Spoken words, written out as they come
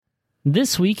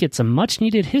This week, it's a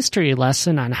much-needed history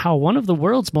lesson on how one of the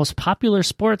world's most popular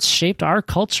sports shaped our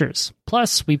cultures.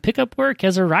 Plus, we pick up work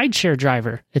as a rideshare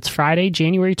driver. It's Friday,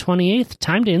 January 28th.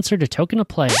 Time to insert a token of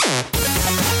play.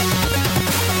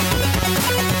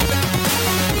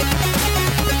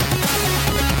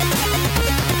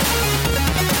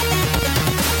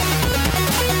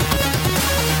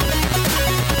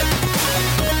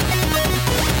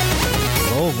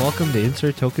 Welcome to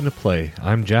Insert Token to Play.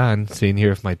 I'm John, sitting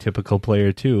here with my typical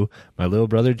player too, my little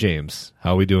brother James.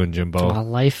 How we doing, Jimbo?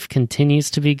 Life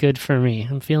continues to be good for me.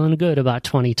 I'm feeling good about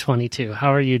 2022.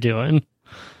 How are you doing?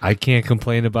 I can't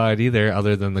complain about it either,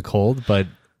 other than the cold, but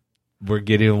we're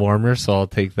getting warmer, so I'll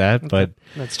take that. But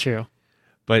that's true.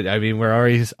 But, I mean, we're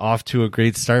already off to a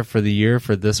great start for the year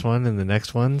for this one and the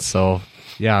next one, so...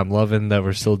 yeah, I'm loving that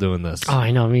we're still doing this. Oh,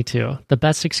 I know, me too. The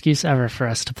best excuse ever for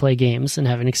us to play games and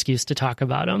have an excuse to talk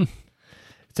about them.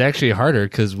 It's actually harder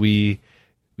because we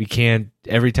can't,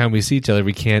 every time we see each other,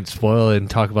 we can't spoil and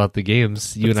talk about the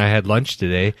games. You and I had lunch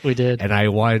today. We did. And I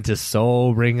wanted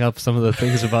to bring up some of the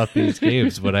things about these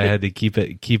games, but I had to keep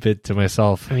it to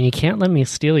myself. I mean, you can't let me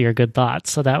steal your good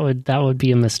thoughts, so that would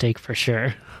be a mistake for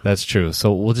sure. That's true.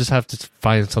 So we'll just have to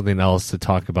find something else to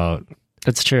talk about.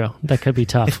 That's true. That could be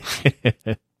tough.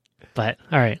 But,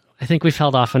 all right. I think we've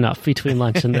held off enough between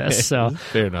lunch and this. So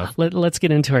fair enough. Let's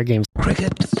get into our games.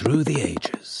 Cricket through the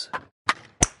ages.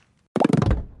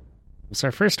 So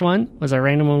our first one was our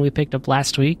random one we picked up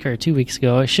last week, or 2 weeks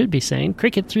ago, I should be saying.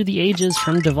 Cricket Through the Ages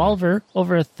from Devolver.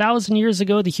 Over 1,000 years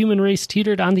ago, the human race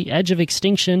teetered on the edge of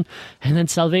extinction, and then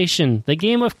salvation. The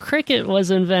game of cricket was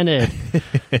invented.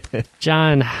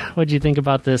 John, what did you think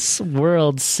about this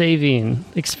world-saving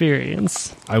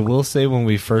experience? I will say when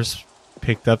we first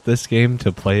picked up this game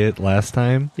to play it last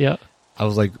time, I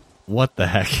was like, what the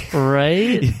heck?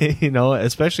 Right? You know,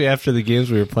 especially after the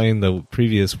games we were playing the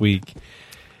previous week.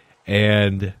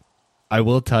 And I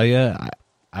will tell you,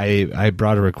 I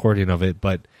brought a recording of it,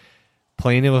 but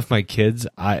playing it with my kids,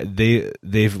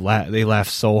 they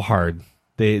laughed so hard.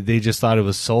 They just thought it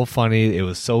was so funny. It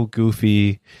was so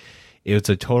goofy. It was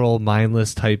a total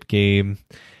mindless type game.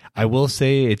 I will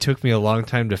say it took me a long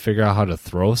time to figure out how to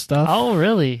throw stuff. Oh,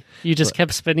 really? You just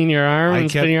kept spinning your arm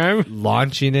spinning your arm?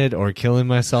 Launching it or killing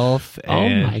myself.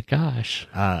 And, oh my gosh.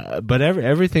 But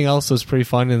everything else was pretty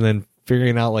fun, and then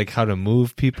figuring out like how to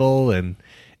move people, and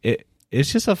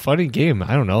it's just a funny game.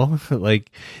 I don't know.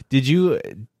 Like, did you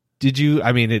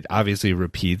I mean, it obviously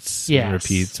repeats and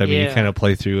repeats. I mean, you kind of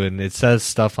play through and it says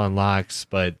stuff unlocks,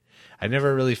 but I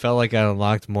never really felt like I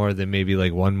unlocked more than maybe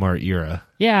like one more era.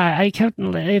 Yeah, I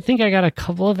think I got a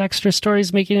couple of extra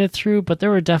stories making it through, but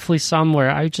there were definitely some where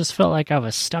I just felt like I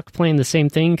was stuck playing the same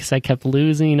thing because I kept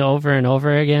losing over and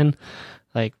over again.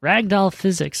 Like, ragdoll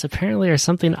physics apparently are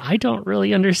something I don't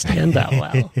really understand that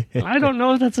well. I don't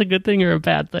know if that's a good thing or a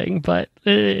bad thing, but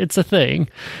it's a thing.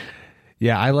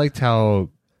 Yeah, I liked how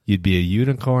you'd be a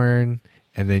unicorn,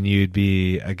 and then you'd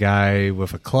be a guy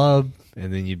with a club,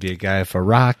 and then you'd be a guy with a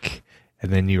rock,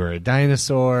 and then you were a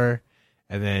dinosaur,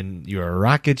 and then you were a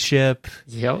rocket ship.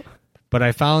 Yep. But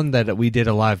I found that we did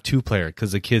a lot of two-player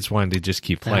because the kids wanted to just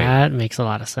keep playing. That makes a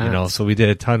lot of sense. You know, so we did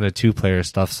a ton of two-player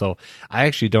stuff. So I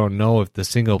actually don't know if the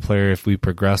single-player, if we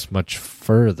progress much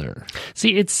further.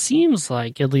 See, it seems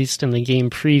like, at least in the game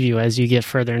preview, as you get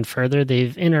further and further,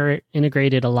 they've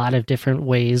integrated a lot of different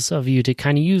ways of you to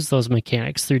kind of use those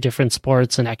mechanics through different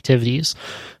sports and activities.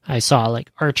 I saw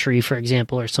like archery, for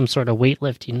example, or some sort of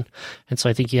weightlifting. And so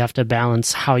I think you have to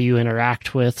balance how you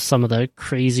interact with some of the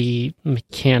crazy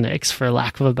mechanics, for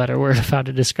lack of a better word of how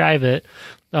to describe it,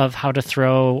 of how to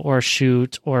throw or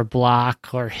shoot or block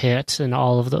or hit and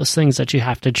all of those things that you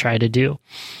have to try to do.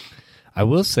 I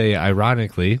will say,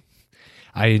 ironically,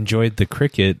 I enjoyed the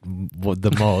cricket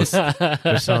the most,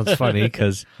 which sounds funny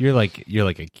because you're like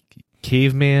a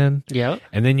caveman,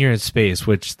 and then you're in space,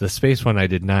 which the space one I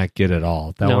did not get at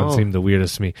all. That one seemed the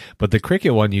weirdest to me. But the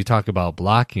cricket one, you talk about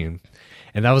blocking,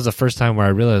 and that was the first time where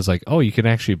I realized, like, oh, you can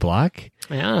actually block.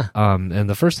 Yeah. And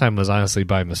the first time was honestly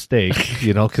by mistake,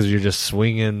 you know, because you're just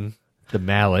swinging the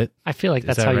mallet. I feel like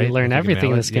that's how you learn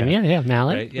everything in this game. Yeah,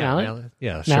 mallet. Right? Yeah, mallet.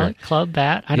 Yeah, sure. Mallet, club,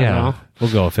 bat. I don't know.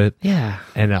 We'll go with it. Yeah.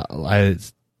 And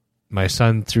my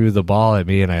son threw the ball at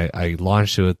me, and I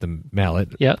launched it with the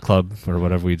mallet club or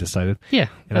whatever we decided. Yeah.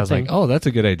 And I was like, oh, that's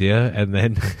a good idea. And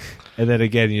then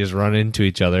again, you just run into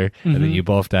each other, and then you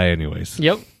both die anyways.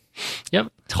 Yep.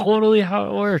 Totally how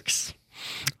it works.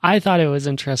 I thought it was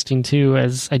interesting too,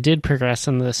 as I did progress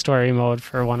in the story mode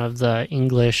for one of the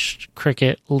English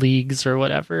cricket leagues or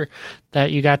whatever,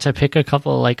 that you got to pick a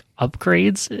couple like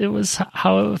upgrades. It was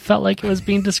how it felt like it was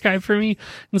being described for me.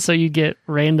 And so you get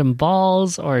random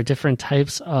balls or different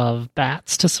types of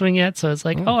bats to swing at. So it's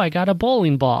like, oh, I got a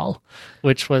bowling ball,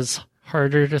 which was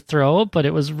harder to throw, but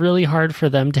it was really hard for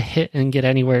them to hit and get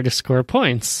anywhere to score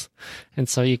points. And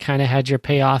so you kind of had your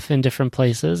payoff in different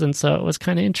places. And so it was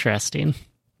kind of interesting.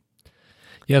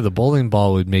 Yeah, the bowling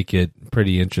ball would make it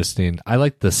pretty interesting. I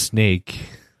like the snake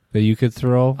that you could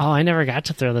throw. Oh, I never got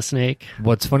to throw the snake.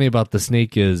 What's funny about the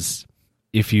snake is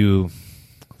if you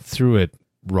threw it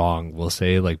wrong, we'll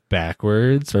say, like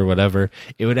backwards or whatever,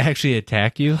 it would actually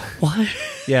attack you. What?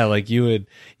 Yeah, like you would,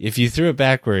 if you threw it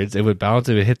backwards, it would bounce,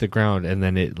 it would hit the ground, and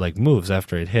then it like moves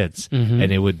after it hits,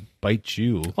 and it would bite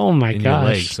you. Oh my in gosh.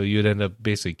 your leg. So you'd end up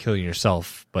basically killing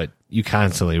yourself, but you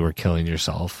constantly were killing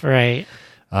yourself. Right.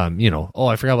 I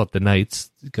forgot about the knights,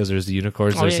 because there's the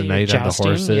unicorns, there's the knight on the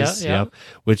horses. Yep.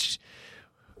 Which,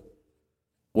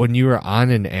 when you were on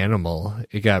an animal,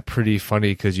 it got pretty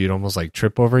funny because you'd almost like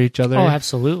trip over each other. Oh,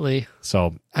 absolutely.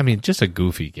 So, I mean, just a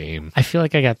goofy game. I feel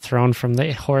like I got thrown from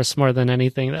the horse more than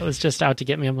anything. That was just out to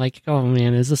get me. I'm like, oh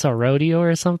man, is this a rodeo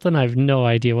or something? I have no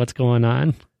idea what's going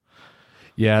on.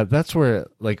 Yeah, that's where,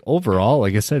 like, overall,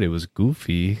 like I said, it was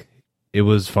goofy. It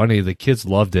was funny. The kids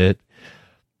loved it,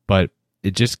 but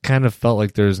it just kind of felt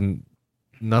like there's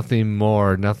nothing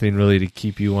really to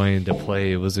keep you wanting to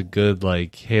play. It was a good,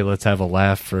 like, hey, let's have a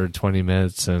laugh for 20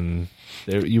 minutes, and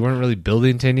you weren't really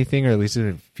building to anything, or at least it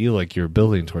didn't feel like you were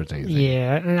building towards anything.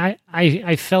 Yeah, and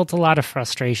I felt a lot of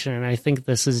frustration, and I think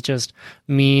this is just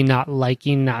me not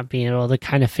being able to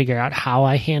kind of figure out how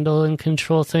I handle and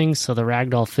control things. So the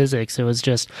ragdoll physics, it was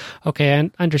just, okay,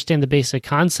 I understand the basic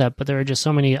concept, but there were just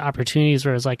so many opportunities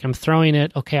where it was like, I'm throwing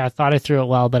it, okay, I thought I threw it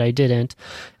well, but I didn't.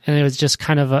 And it was just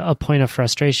kind of a point of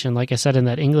frustration. Like I said, in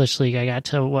that English league, I got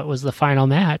to what was the final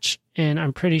match, and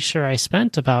I'm pretty sure I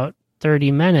spent about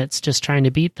 30 minutes just trying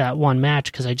to beat that one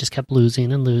match because I just kept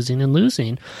losing and losing and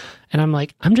losing. And I'm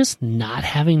like, I'm just not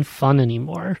having fun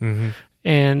anymore. Mm-hmm.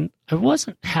 And I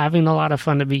wasn't having a lot of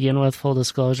fun to begin with, full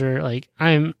disclosure. Like,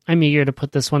 I'm eager to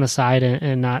put this one aside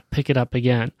and not pick it up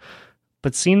again.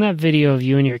 But seeing that video of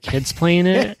you and your kids playing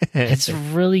it, it's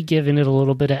really giving it a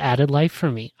little bit of added life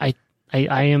for me.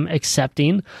 I am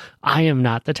accepting I am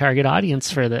not the target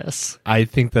audience for this. I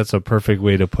think that's a perfect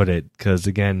way to put it, because,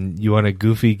 again, you want a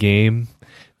goofy game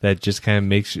that just kind of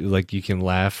makes you, like, you can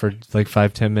laugh for like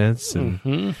 5-10 minutes. And,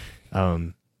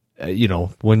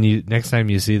 when you next time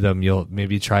you see them, you'll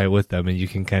maybe try it with them, and you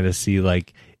can kind of see,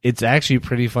 like, it's actually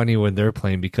pretty funny when they're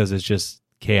playing because it's just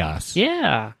chaos.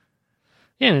 Yeah.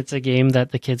 Yeah, and it's a game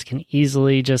that the kids can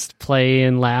easily just play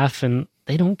and laugh, and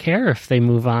they don't care if they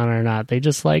move on or not. They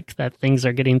just like that things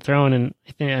are getting thrown. And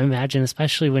I imagine,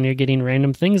 especially when you're getting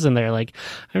random things in there, like,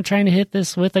 I'm trying to hit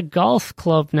this with a golf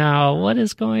club now. What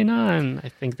is going on? I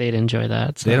think they'd enjoy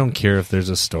that. So. They don't care if there's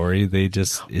a story.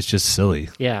 It's just silly.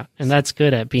 Yeah, and that's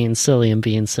good at being silly and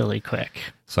being silly quick.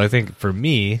 So I think for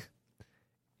me,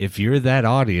 if you're that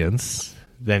audience,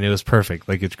 then it was perfect.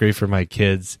 Like, it's great for my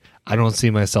kids. I don't see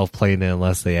myself playing it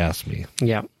unless they ask me.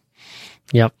 Yep.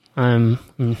 I'm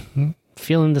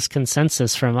feeling this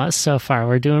consensus from us so far.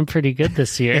 We're doing pretty good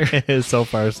this year. So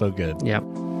far, so good. Yep.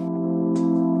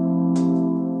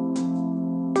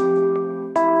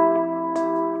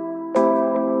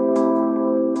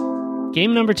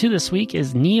 Game number 2 this week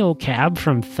is Neo Cab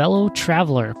from Fellow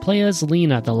Traveler. Play as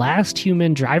Lena, the last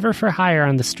human driver for hire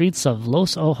on the streets of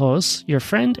Los Ojos. Your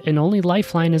friend and only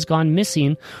lifeline has gone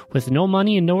missing. With no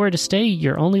money and nowhere to stay,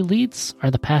 your only leads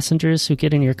are the passengers who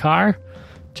get in your car.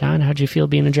 John, how'd you feel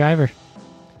being a driver?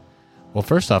 Well,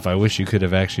 first off, I wish you could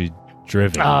have actually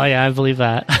driven. Oh, yeah, I believe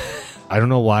that. I don't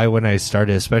know why when I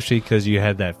started, especially because you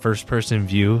had that first-person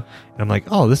view, and I'm like,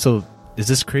 oh, is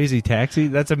this Crazy Taxi?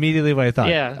 That's immediately what I thought.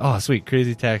 Yeah. Oh, sweet,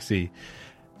 Crazy Taxi.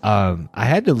 I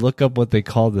had to look up what they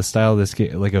call the style of this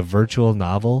game, like a virtual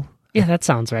novel. Yeah, that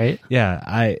sounds right.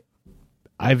 Yeah,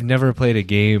 I've never played a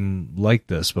game like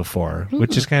this before,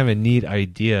 which is kind of a neat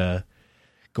idea.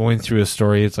 Going through a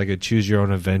story, it's like a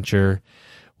choose-your-own-adventure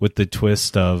with the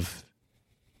twist of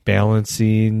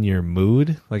balancing your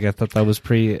mood. Like, I thought that was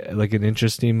pretty, like, an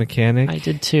interesting mechanic. I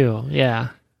did too, yeah.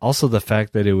 Also, the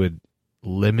fact that it would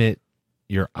limit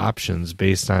your options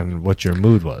based on what your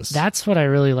mood was. That's what I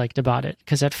really liked about it,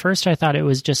 because at first I thought it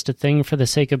was just a thing for the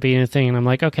sake of being a thing, and I'm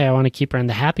like, okay, I want to keep her in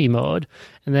the happy mode,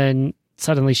 and then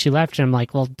suddenly she left, and I'm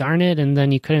like, well, darn it, and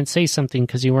then you couldn't say something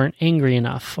because you weren't angry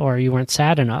enough or you weren't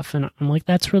sad enough, and I'm like,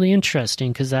 that's really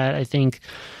interesting, because that, I think,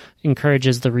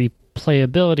 encourages the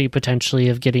playability potentially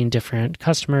of getting different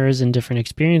customers and different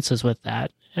experiences with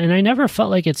that. And I never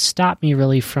felt like it stopped me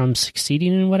really from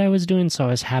succeeding in what I was doing, so I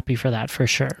was happy for that for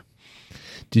sure.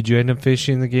 Did you end up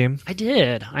finishing the game? I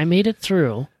did. I made it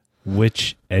through.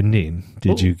 Which ending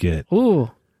did you get? Ooh,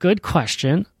 good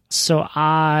question. So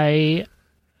I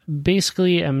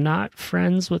basically am not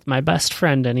friends with my best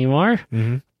friend anymore.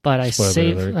 Mm-hmm. But I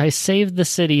saved the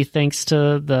city thanks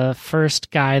to the first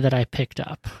guy that I picked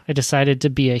up. I decided to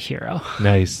be a hero.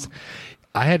 Nice.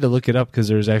 I had to look it up because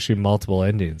there's actually multiple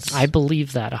endings. I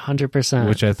believe that 100%.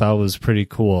 Which I thought was pretty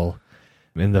cool.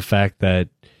 And the fact that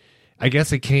I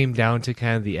guess it came down to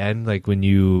kind of the end, like when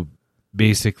you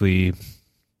basically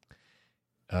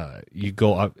you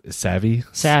go up Savvy,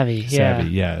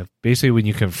 yeah. Basically when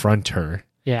you confront her.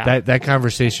 Yeah. That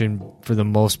conversation for the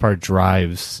most part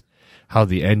drives how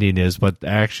the ending is, but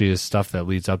actually is stuff that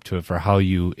leads up to it for how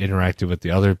you interacted with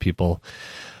the other people.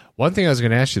 One thing I was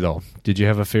going to ask you though, did you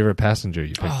have a favorite passenger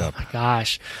you picked up? Oh my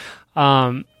gosh.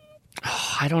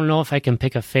 I don't know if I can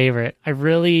pick a favorite.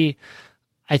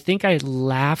 I think I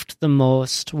laughed the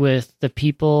most with the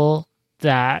people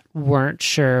that weren't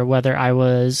sure whether I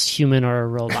was human or a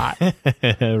robot.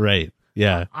 Right.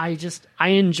 Yeah. I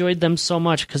enjoyed them so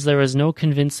much because there was no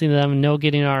convincing them, no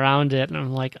getting around it. And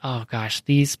I'm like, oh gosh,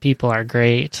 these people are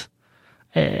great.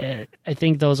 I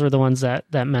think those were the ones that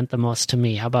meant the most to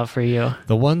me. How about for you?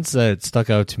 The ones that stuck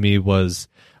out to me was,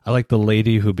 I like the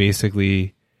lady who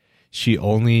basically, she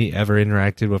only ever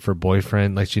interacted with her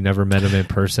boyfriend. Like she never met him in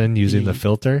person using the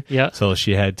filter. Yeah. So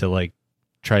she had to like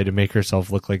try to make herself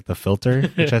look like the filter,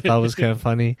 which I thought was kind of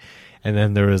funny. And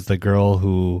then there was the girl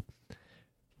who,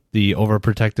 the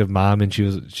overprotective mom, and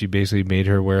she basically made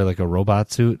her wear like a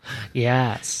robot suit.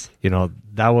 Yes.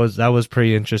 That was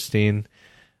pretty interesting.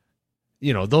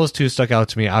 Those two stuck out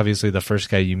to me. Obviously the first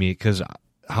guy you meet, because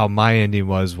how my ending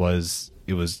was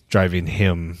it was driving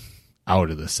him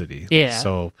out of the city. Yeah.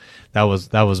 So that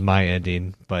was my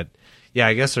ending. But yeah,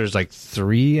 I guess there's like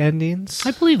 3 endings.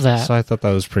 I believe that. So I thought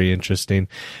that was pretty interesting.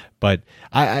 But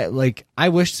I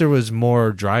wish there was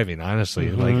more driving, honestly.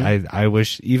 Mm-hmm. Like I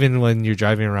wish, even when you're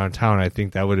driving around town, I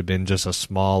think that would have been just a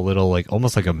small little, like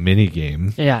almost like a mini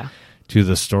game. Yeah. To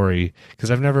the story,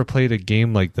 because I've never played a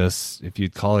game like this, if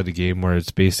you'd call it a game, where it's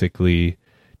basically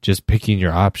just picking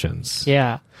your options.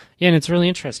 Yeah, and it's really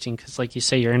interesting because, like you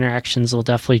say, your interactions will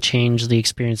definitely change the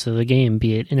experience of the game,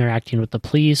 be it interacting with the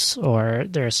police, or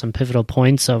there are some pivotal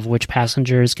points of which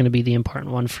passenger is going to be the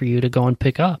important one for you to go and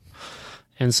pick up.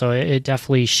 And so it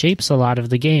definitely shapes a lot of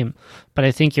the game. But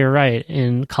I think you're right,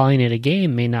 in calling it a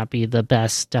game may not be the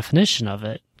best definition of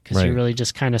it. Because you're really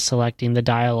just kind of selecting the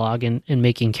dialogue and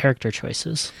making character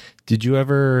choices. Did you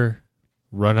ever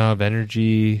run out of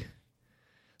energy,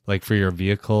 like for your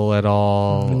vehicle at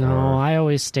all? No, I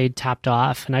always stayed topped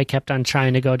off, and I kept on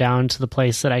trying to go down to the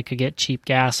place that I could get cheap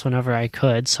gas whenever I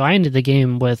could. So I ended the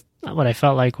game with what I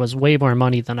felt like was way more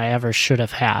money than I ever should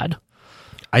have had.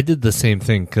 I did the same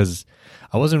thing because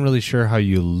I wasn't really sure how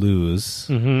you lose.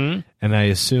 Mm-hmm. And I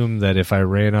assumed that if I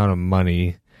ran out of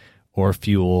money or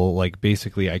fuel, like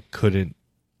basically I couldn't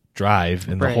drive,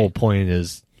 and the whole point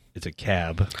is it's a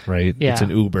cab, right? Yeah. It's an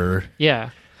Uber.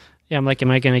 Yeah. I'm like,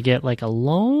 am I going to get like a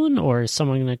loan, or is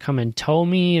someone going to come and tow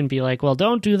me and be like, well,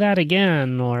 don't do that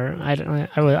again? Or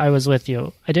I was with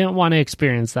you. I didn't want to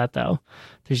experience that though.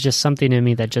 There's just something in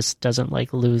me that just doesn't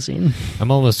like losing.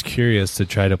 I'm almost curious to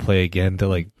try to play again to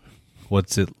like,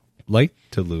 what's it like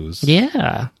to lose?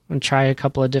 Yeah. And try a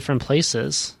couple of different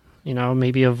places.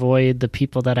 Maybe avoid the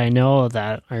people that I know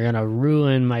that are going to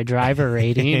ruin my driver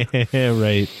rating.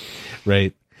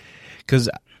 Right. Because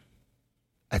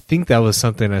I think that was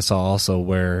something I saw also,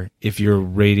 where if your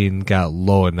rating got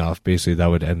low enough, basically that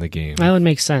would end the game. That would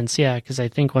make sense, yeah, because I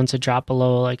think once it dropped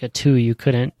below like a 2, you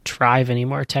couldn't drive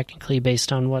anymore technically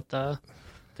based on what the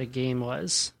game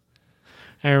was.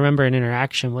 I remember an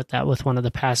interaction with that with one of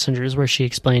the passengers where she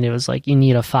explained it was like you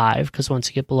need a 5 because once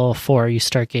you get below a 4, you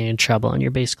start getting in trouble and you're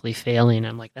basically failing.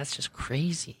 I'm like, that's just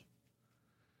crazy.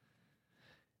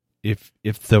 If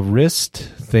the wrist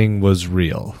thing was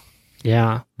real,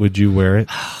 yeah, would you wear it?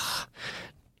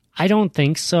 I don't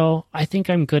think so. I think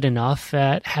I'm good enough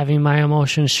at having my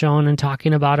emotions shown and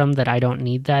talking about them that I don't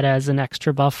need that as an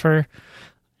extra buffer.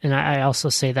 And I also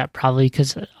say that probably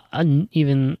because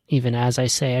even as I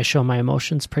say I show my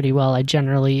emotions pretty well, I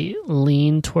generally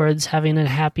lean towards having a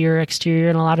happier exterior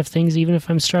in a lot of things, even if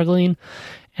I'm struggling.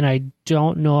 And I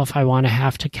don't know if I want to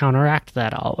have to counteract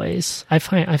that always. I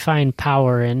find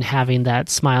power in having that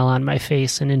smile on my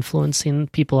face and influencing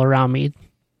people around me,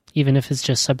 even if it's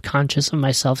just subconscious of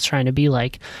myself trying to be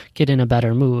like, get in a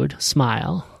better mood,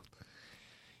 smile.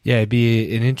 Yeah, it'd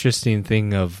be an interesting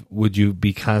thing of, would you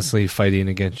be constantly fighting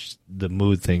against the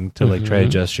mood thing to like try to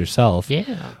adjust yourself?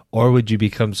 Yeah. Or would you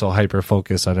become so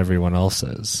hyper-focused on everyone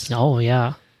else's? Oh,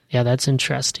 yeah. Yeah, that's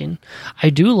interesting. I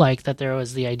do like that there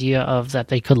was the idea of that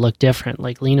they could look different.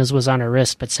 Like Lena's was on her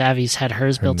wrist, but Savvy's had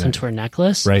hers built into her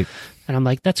necklace. Right. And I'm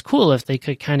like, that's cool if they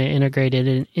could kind of integrate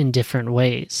it in different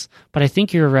ways. But I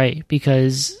think you're right,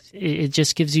 because it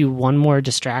just gives you one more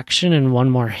distraction and one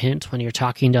more hint when you're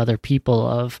talking to other people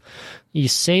of, you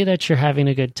say that you're having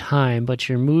a good time, but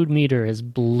your mood meter is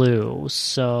blue.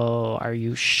 So are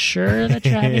you sure that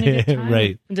you're having a good time?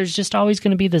 Right. There's just always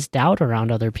going to be this doubt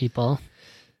around other people.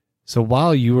 So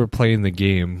while you were playing the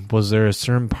game, was there a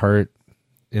certain part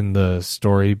in the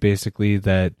story basically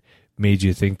that made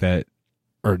you think that,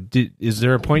 or is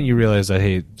there a point you realized that,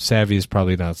 hey, Savvy is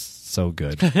probably not so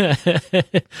good?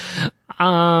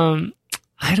 I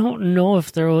don't know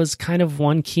if there was kind of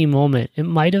one key moment. It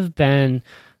might have been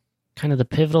kind of the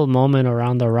pivotal moment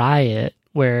around the riot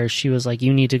where she was like,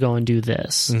 you need to go and do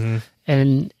this. Mm-hmm.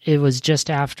 And it was just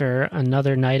after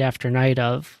another night after night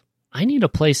of, I need a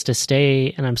place to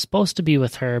stay and I'm supposed to be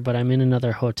with her, but I'm in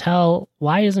another hotel.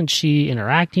 Why isn't she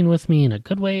interacting with me in a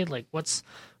good way? Like, what's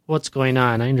going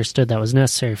on? I understood that was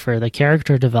necessary for the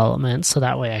character development, so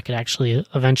that way I could actually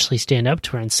eventually stand up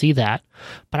to her and see that.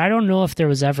 But I don't know if there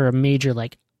was ever a major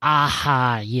like,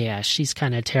 aha, yeah, she's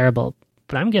kind of terrible.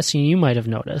 But I'm guessing you might have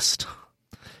noticed.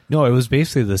 No, it was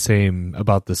basically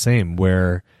about the same,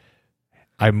 where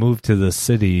I moved to the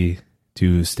city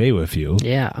to stay with you.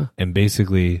 Yeah. And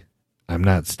basically, I'm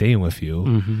not staying with you.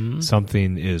 Mm-hmm.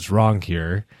 Something is wrong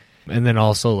here. And then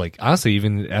also, like, honestly,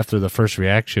 even after the first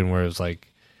reaction where it was like,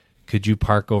 could you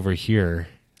park over here?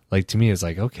 Like, to me, it's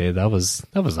like, okay, that was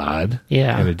odd.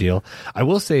 Yeah. Kind of deal. I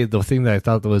will say the thing that I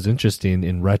thought that was interesting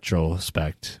in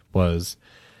retrospect was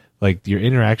like your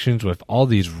interactions with all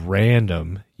these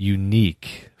random,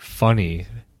 unique, funny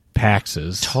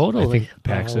Paxes. Totally.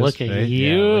 Paxes, look at right?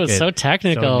 you. Yeah, so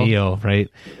technical. So Neo, right?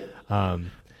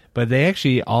 But they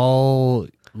actually all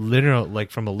literal, like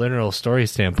from a literal story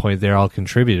standpoint, they're all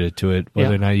contributed to it,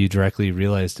 whether or not you directly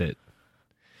realized it.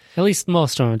 At least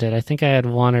most of them did. I think I had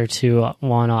one or two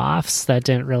one-offs that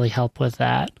didn't really help with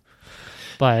that.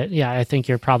 But yeah, I think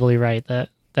you're probably right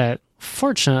that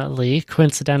fortunately,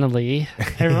 coincidentally,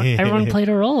 everyone played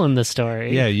a role in the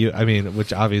story. Yeah,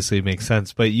 which obviously makes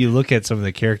sense. But you look at some of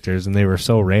the characters and they were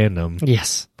so random.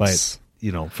 Yes. But,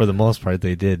 for the most part,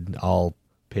 they did all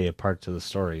pay a part to the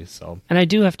story. So, and I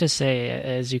do have to say,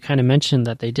 as you kind of mentioned,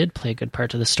 that they did play a good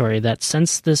part to the story, that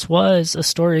since this was a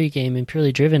story game and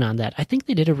purely driven on that, I think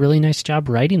they did a really nice job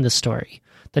writing the story.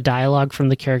 The dialogue from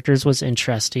the characters was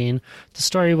interesting. The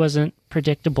story wasn't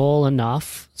predictable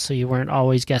enough, so you weren't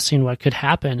always guessing what could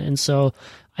happen. And so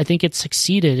I think it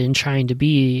succeeded in trying to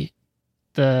be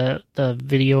the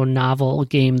video novel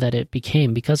game that it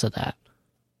became because of that.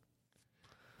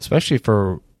 Especially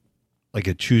for like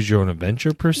a choose your own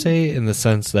adventure per se, in the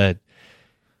sense that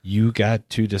you got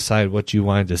to decide what you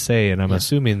wanted to say, and I'm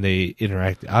assuming they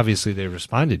obviously they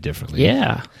responded differently.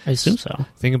 Yeah, I assume so.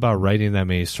 Think about writing that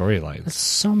many storylines. That's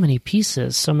so many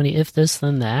pieces, so many if this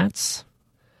then that's.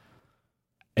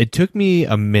 It took me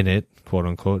a minute, quote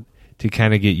unquote, to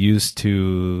kind of get used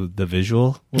to the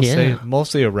visual, we'll say,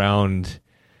 mostly around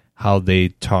how they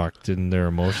talked and their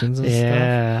emotions and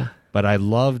stuff. But I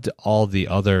loved all the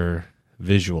other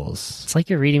visuals. It's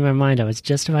like you're reading my mind. I was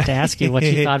just about to ask you what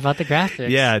you thought about the graphics.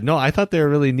 Yeah, no, I thought they were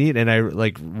really neat, and I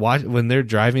like watch when they're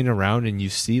driving around and you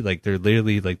see like they're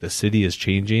literally like the city is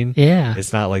changing. Yeah,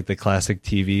 it's not like the classic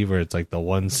TV where it's like the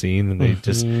one scene and they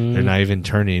they're not even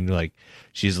turning. Like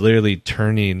she's literally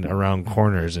turning around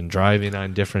corners and driving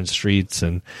on different streets,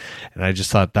 and I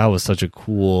just thought that was such a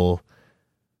cool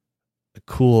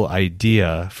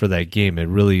idea for that game. It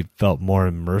really felt more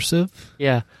immersive.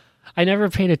 Yeah. I never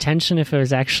paid attention if it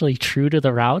was actually true to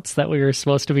the routes that we were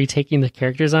supposed to be taking the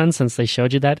characters on, since they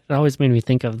showed you that. It always made me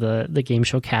think of the game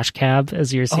show Cash Cab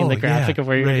as you were seeing the graphic of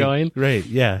where you were going. Right,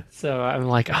 yeah. So I'm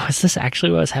like, oh, is this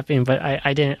actually what was happening? But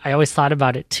I didn't. I always thought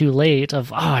about it too late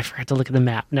of, I forgot to look at the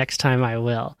map. Next time I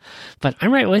will. But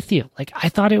I'm right with you. Like, I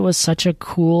thought it was such a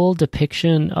cool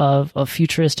depiction of a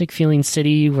futuristic feeling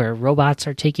city where robots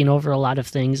are taking over a lot of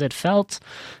things. It felt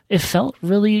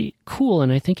really cool,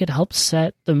 and I think it helped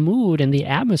set the mood and the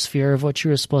atmosphere of what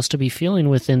you were supposed to be feeling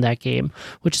within that game,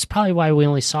 which is probably why we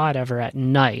only saw it ever at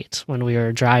night when we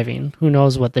were driving. Who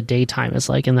knows what the daytime is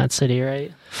like in that city,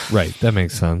 right? Right, that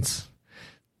makes sense.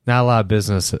 Not a lot of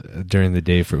business during the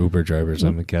day for Uber drivers,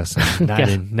 I'm guessing.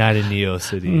 Not in Neo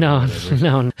City. No.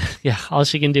 Yeah, all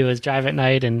she can do is drive at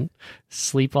night and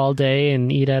sleep all day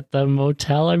and eat at the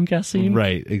motel, I'm guessing.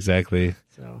 Right, exactly.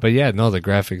 So. But yeah, no, the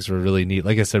graphics were really neat.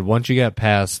 Like I said, once you got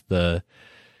past we'll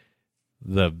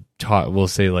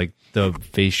say like the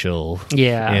facial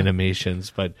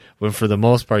animations, but when for the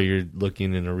most part you're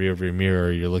looking in a rearview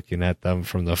mirror, you're looking at them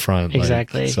from the front.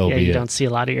 Exactly. Like, so yeah, you don't see a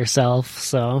lot of yourself.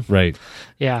 So right.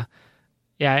 Yeah.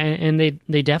 Yeah, and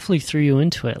they definitely threw you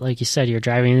into it. Like you said, you're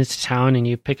driving into town and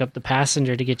you pick up the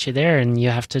passenger to get you there, and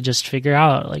you have to just figure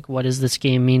out, like, what does this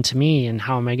game mean to me, and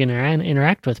how am I going to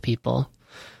interact with people?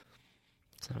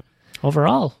 So,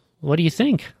 overall, what do you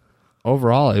think?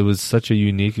 Overall, it was such a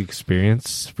unique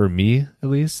experience for me, at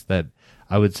least, that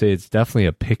I would say it's definitely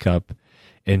a pickup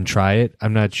and try it.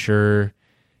 I'm not sure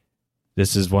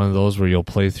this is one of those where you'll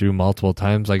play through multiple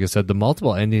times. Like I said, the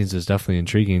multiple endings is definitely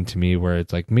intriguing to me, where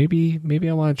it's like, maybe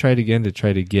I want to try it again to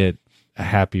try to get a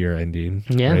happier ending,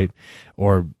 right?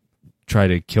 Or try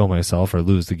to kill myself or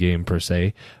lose the game per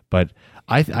se. But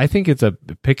I think it's a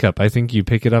pickup. I think you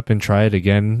pick it up and try it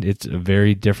again. It's a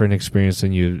very different experience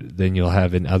than you'll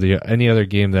have in any other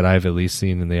game that I've at least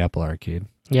seen in the Apple Arcade.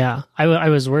 Yeah, I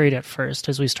was worried at first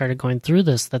as we started going through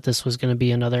this that this was going to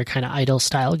be another kind of idle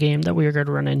style game that we were going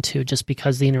to run into, just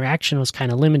because the interaction was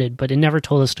kind of limited, but it never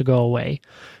told us to go away.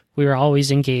 We were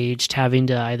always engaged, having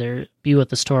to either be with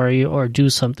the story or do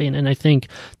something, and I think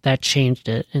that changed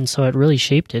it, and so it really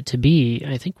shaped it to be,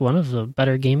 I think, one of the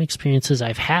better game experiences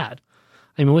I've had.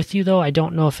 I'm with you, though. I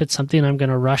don't know if it's something I'm going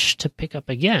to rush to pick up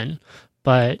again,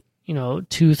 but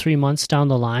 2-3 months down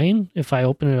the line, if I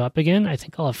open it up again, I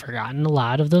think I'll have forgotten a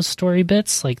lot of those story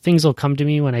bits. Like, things will come to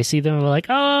me when I see them, and I'm like,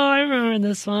 oh, I remember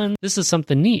this one. This is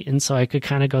something neat, and so I could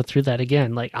kind of go through that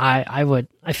again. Like, I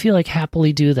feel like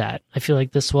happily do that. I feel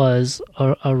like this was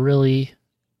a really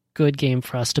good game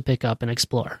for us to pick up and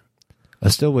explore. I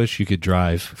still wish you could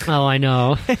drive. Oh, I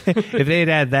know. If they'd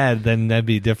had that, then that'd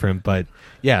be different. But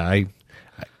yeah,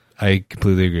 I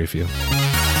completely agree with you.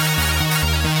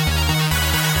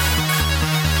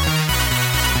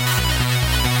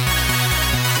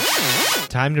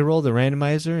 Time to roll the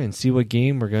randomizer and see what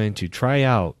game we're going to try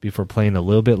out before playing a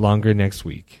little bit longer next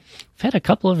week. I've had a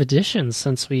couple of additions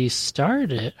since we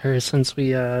started, or since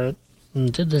we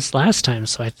did this last time,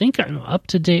 so I think I'm up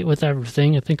to date with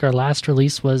everything. I think our last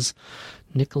release was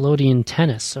Nickelodeon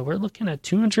Tennis, so we're looking at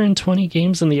 220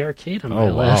 games in the arcade on my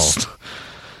list.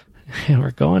 And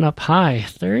we're going up high.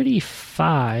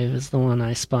 35 is the one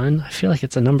I spun. I feel like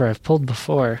it's a number I've pulled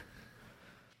before.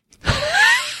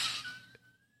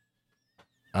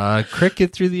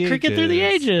 Cricket Through the Ages. Cricket Through the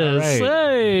Ages. Right.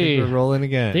 Hey. We're rolling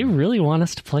again. They really want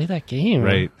us to play that game.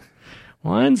 Right.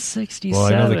 167. Well,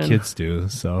 I know the kids do,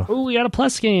 so. Oh, we got a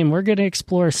plus game. We're going to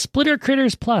explore Splitter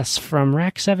Critters Plus from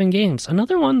Rack 7 Games.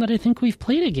 Another one that I think we've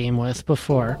played a game with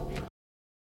before.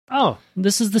 Oh,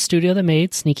 this is the studio that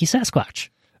made Sneaky Sasquatch.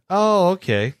 Oh,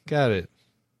 okay. Got it.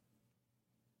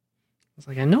 It's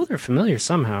like, I know they're familiar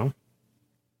somehow.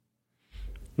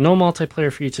 No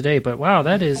multiplayer for you today, but wow,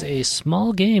 that is a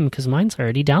small game because mine's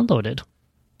already downloaded.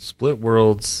 Split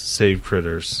Worlds, Save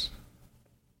Critters.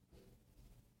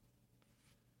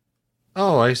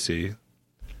 Oh, I see.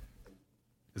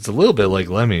 It's a little bit like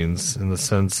Lemmings in the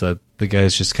sense that the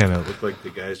guys just kind of look like the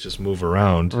guys just move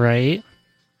around. Right.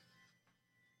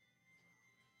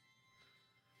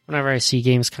 Whenever I see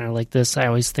games kind of like this, I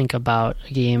always think about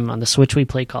a game on the Switch we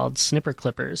play called Snipper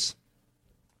Clippers.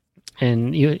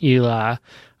 And you are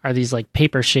these like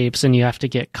paper shapes, and you have to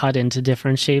get cut into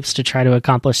different shapes to try to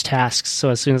accomplish tasks.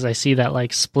 So as soon as I see that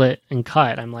like split and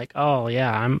cut, I'm like, oh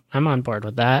yeah, I'm on board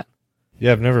with that.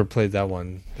 Yeah, I've never played that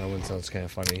one. That one sounds kind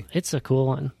of funny. It's a cool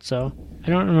one. So I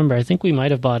don't remember. I think we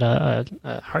might have bought a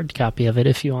hard copy of it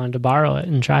if you wanted to borrow it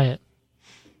and try it.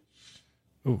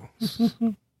 Ooh.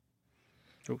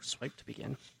 Oh, swipe to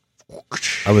begin.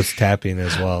 I was tapping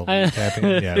as well.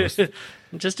 Tapping. Yeah.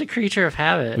 Just a creature of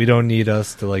habit. We don't need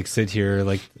us to like sit here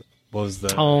like what was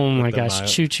the oh my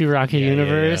gosh, Choo Choo Rocket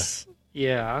Universe.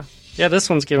 Yeah. This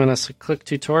one's giving us a quick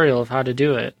tutorial of how to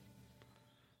do it.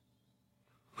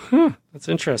 That's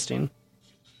interesting.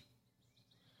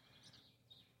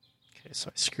 Okay, so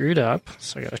I screwed up,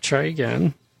 so I gotta try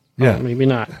again. Yeah. Oh, maybe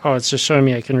not. Oh, it's just showing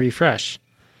me I can refresh.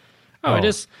 Oh, it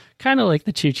is kind of like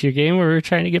the Choo Choo game where we're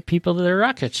trying to get people to their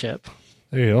rocket ship.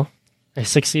 There you go. I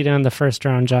succeeded on the first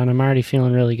round, John. I'm already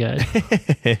feeling really good.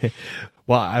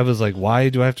 Well, I was like, why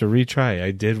do I have to retry? I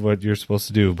did what you're supposed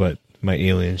to do, but my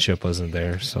alien ship wasn't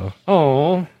there, so.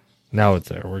 Oh. Now it's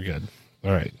there. We're good.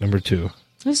 All right, number 2.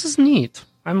 This is neat.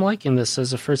 I'm liking this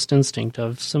as a first instinct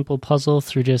of simple puzzle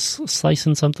through just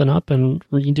slicing something up and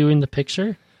redoing the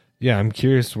picture. Yeah, I'm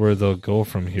curious where they'll go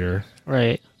from here.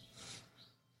 Right.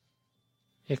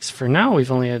 For now,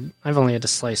 I've only had to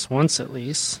slice once at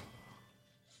least.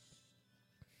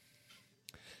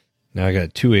 Now I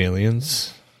got 2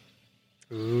 aliens.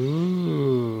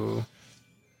 Ooh.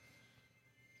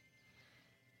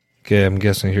 Okay, I'm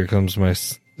guessing here comes my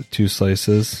 2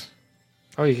 slices.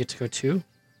 Oh, you get to go 2?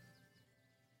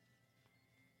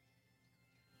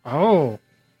 Oh.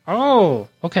 Oh,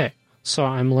 okay. So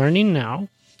I'm learning now.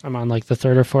 I'm on like the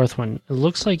 3rd or 4th one. It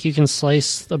looks like you can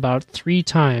slice about 3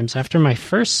 times. After my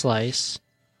first slice,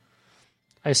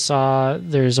 I saw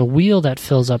there's a wheel that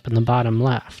fills up in the bottom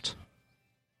left.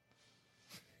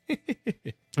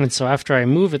 And so after I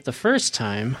move it the first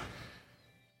time,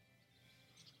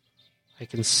 I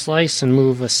can slice and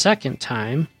move a second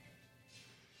time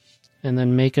and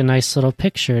then make a nice little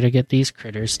picture to get these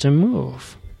critters to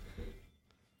move.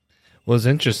 Well, it's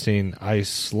interesting. I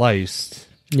sliced.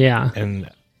 Yeah. And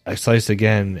I sliced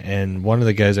again, and one of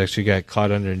the guys actually got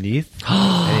caught underneath.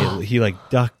 And he like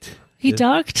ducked. He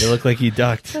ducked? It looked like he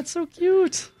ducked. That's so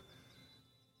cute.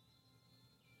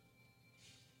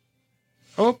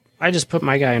 Oh, I just put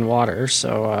my guy in water,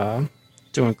 so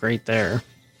doing great there.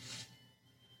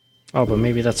 Oh, but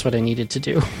maybe that's what I needed to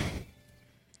do.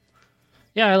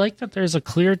 Yeah, I like that there's a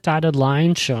clear dotted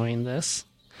line showing this.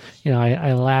 You know,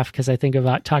 I laugh because I think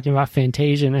about talking about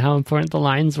Fantasia and how important the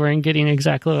lines were in getting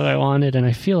exactly what I wanted, and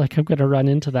I feel like I'm going to run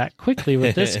into that quickly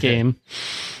with this game.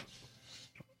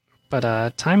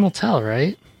 But time will tell,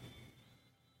 right?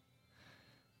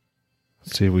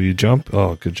 Let's see, will you jump?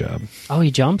 Oh, good job. Oh, he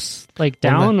jumps? Like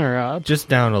down or up? Just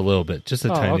down a little bit, just a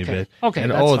tiny okay. bit. Okay,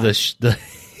 and that's fine.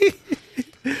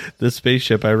 The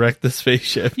spaceship. I wrecked the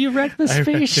spaceship. You wrecked the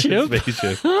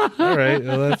spaceship? All right,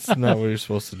 well, that's not what you're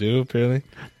supposed to do, apparently.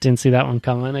 Didn't see that one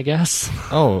coming, I guess.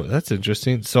 Oh, that's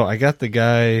interesting. So I got the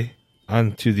guy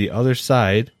onto the other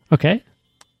side. Okay.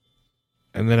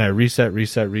 And then I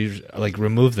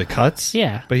remove the cuts.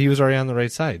 Yeah. But he was already on the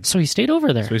right side. So he stayed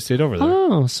over there. So he stayed over there.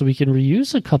 Oh, so we can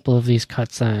reuse a couple of these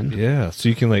cuts then. Yeah, so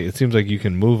you can it seems like you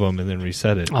can move them and then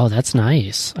reset it. Oh, that's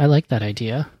nice. I like that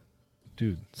idea.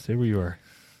 Dude, stay where you are.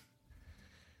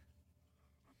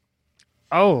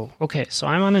 Oh, okay. So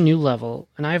I'm on a new level,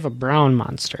 and I have a brown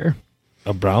monster.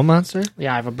 A brown monster?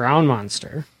 Yeah, I have a brown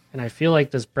monster, and I feel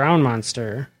like this brown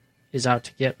monster is out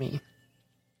to get me.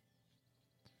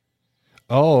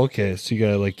 Oh, okay. So you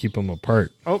gotta keep them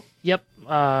apart. Oh, yep.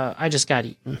 I just got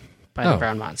eaten by the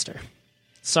brown monster,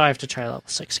 so I have to try level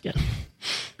 6 again.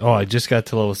 Oh, I just got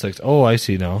to level 6. Oh, I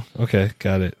see now. Okay,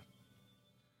 got it.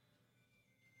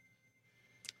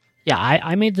 Yeah,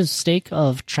 I made the mistake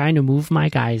of trying to move my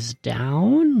guys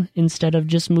down instead of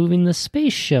just moving the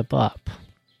spaceship up.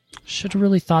 Should have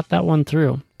really thought that one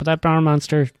through. But that brown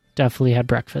monster definitely had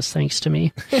breakfast thanks to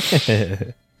me.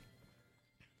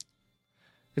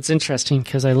 It's interesting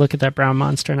because I look at that brown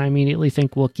monster and I immediately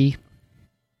think Wookiee.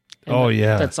 And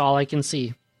yeah. That's all I can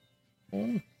see.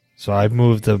 So I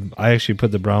actually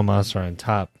put the brown monster on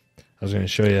top. I was going to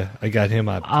show you. I got him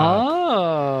up top.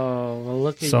 Oh, well,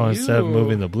 look at you. So instead of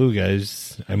moving the blue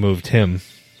guys, I moved him.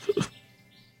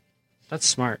 That's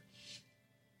smart.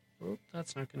 Oh,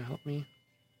 that's not going to help me.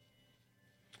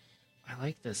 I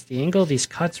like this. The angle of these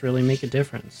cuts really make a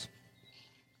difference.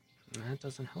 That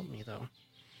doesn't help me, though.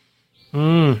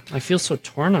 I feel so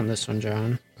torn on this one,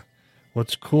 John.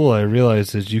 What's cool, I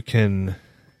realize, is you can...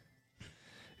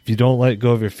 If you don't let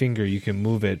go of your finger, you can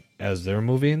move it as they're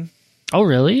moving. Oh,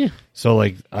 really? So,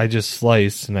 I just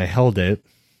sliced and I held it.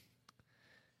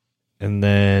 And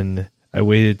then I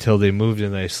waited till they moved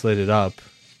and I slid it up.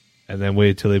 And then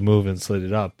waited till they moved and slid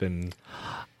it up. And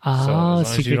so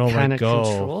as you can kind of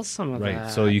control some of that. Right,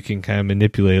 so you can kind of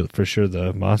manipulate, for sure,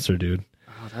 the monster dude.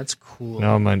 Oh, that's cool.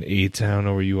 Now I'm on 8. I don't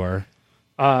know where you are.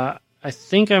 I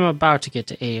think I'm about to get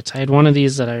to 8. I had one of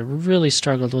these that I really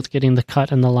struggled with getting the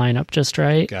cut and the line up just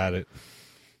right. Got it.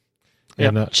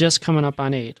 Yep, And, just coming up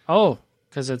on 8. Oh,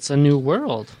 because it's a new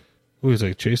world. Ooh,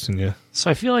 he's chasing you. So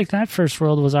I feel like that first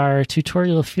world was our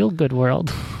tutorial feel-good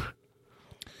world.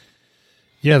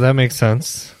 Yeah, that makes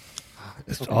sense.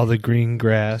 It's all the green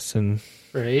grass and...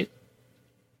 Right?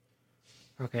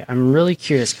 Okay, I'm really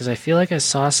curious because I feel like I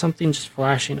saw something just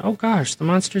flashing. Oh gosh, the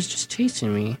monster's just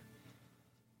chasing me.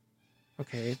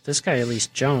 Okay, this guy at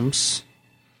least jumps.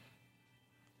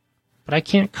 But I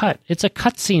can't cut. It's a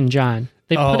cutscene, John.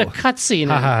 They put a cutscene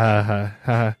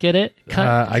in. Get it?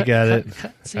 I get it.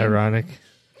 Cut Ironic.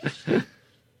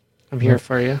 I'm here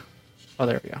for you. Oh,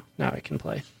 there we go. Now I can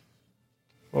play.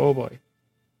 Oh, boy.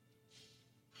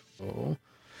 Oh.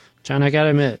 John, I gotta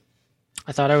admit,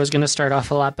 I thought I was going to start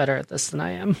off a lot better at this than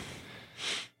I am.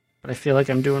 But I feel like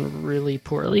I'm doing really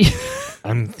poorly.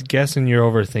 I'm guessing you're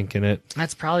overthinking it.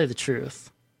 That's probably the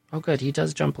truth. Oh, good. He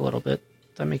does jump a little bit.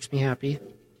 That makes me happy.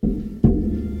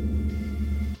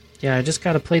 Yeah, I just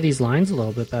got to play these lines a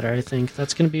little bit better, I think.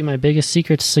 That's going to be my biggest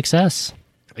secret to success.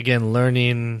 Again,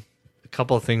 learning a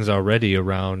couple of things already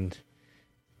around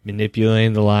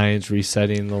manipulating the lines,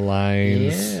 resetting the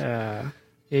lines. Yeah,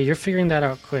 you're figuring that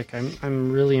out quick.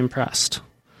 I'm really impressed.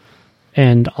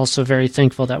 And also very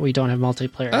thankful that we don't have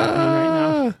multiplayer happening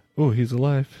right now. Oh, he's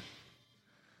alive.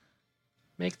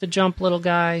 Make the jump, little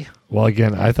guy. Well,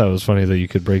 again, I thought it was funny that you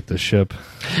could break the ship.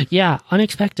 Yeah,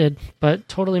 unexpected, but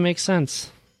totally makes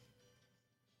sense.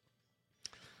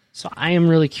 So I am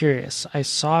really curious. I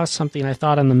saw something I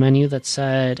thought on the menu that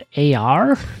said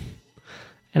AR,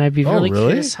 and I'd be really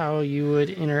curious how you would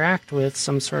interact with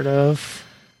some sort of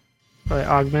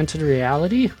augmented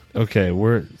reality. Okay,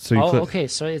 okay,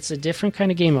 so it's a different kind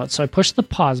of game mode. So I push the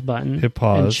pause button, hit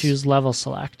pause, and choose level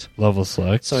select. Level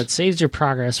select. So it saves your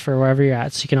progress for wherever you're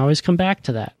at, so you can always come back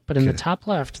to that. But in the top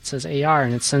left, it says AR,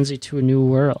 and it sends you to a new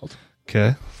world.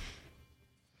 Okay.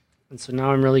 And so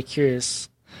now I'm really curious.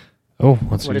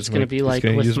 What it's going to be like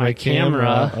with my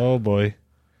camera. Oh boy.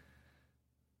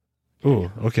 Ooh,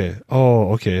 okay.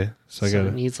 Oh, okay. So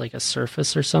it needs like a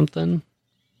surface or something.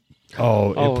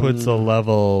 It puts the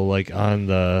level like on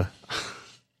the.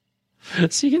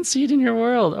 So you can see it in your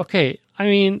world. Okay, I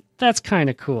mean that's kind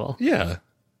of cool. Yeah.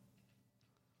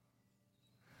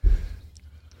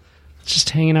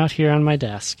 Just hanging out here on my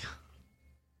desk.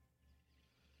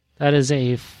 That is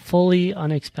a fully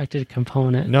unexpected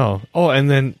component. No. Oh,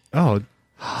 and then it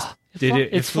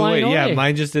flew away. Away. Yeah,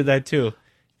 mine just did that too.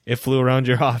 It flew around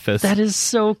your office. That is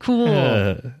so cool.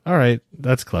 All right,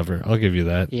 that's clever. I'll give you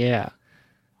that. Yeah.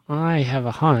 I have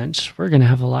a hunch we're going to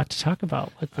have a lot to talk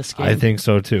about with this game. I think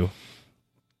so too.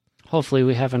 Hopefully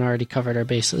we haven't already covered our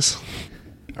bases.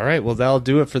 All right, well, that'll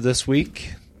do it for this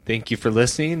week. Thank you for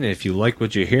listening. If you like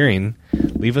what you're hearing,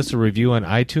 leave us a review on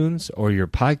iTunes or your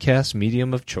podcast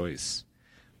medium of choice.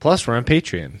 Plus, we're on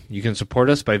Patreon. You can support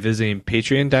us by visiting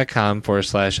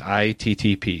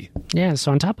patreon.com/ITTP. Yeah,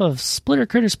 so on top of Splitter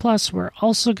Critters Plus, we're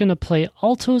also going to play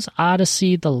Alto's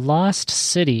Odyssey, The Lost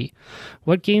City.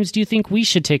 What games do you think we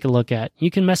should take a look at? You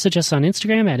can message us on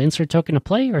Instagram at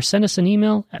InsertTokenToPlay or send us an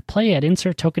email at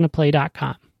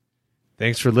play@inserttokentoplay.com.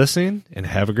 Thanks for listening, and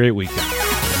have a great weekend.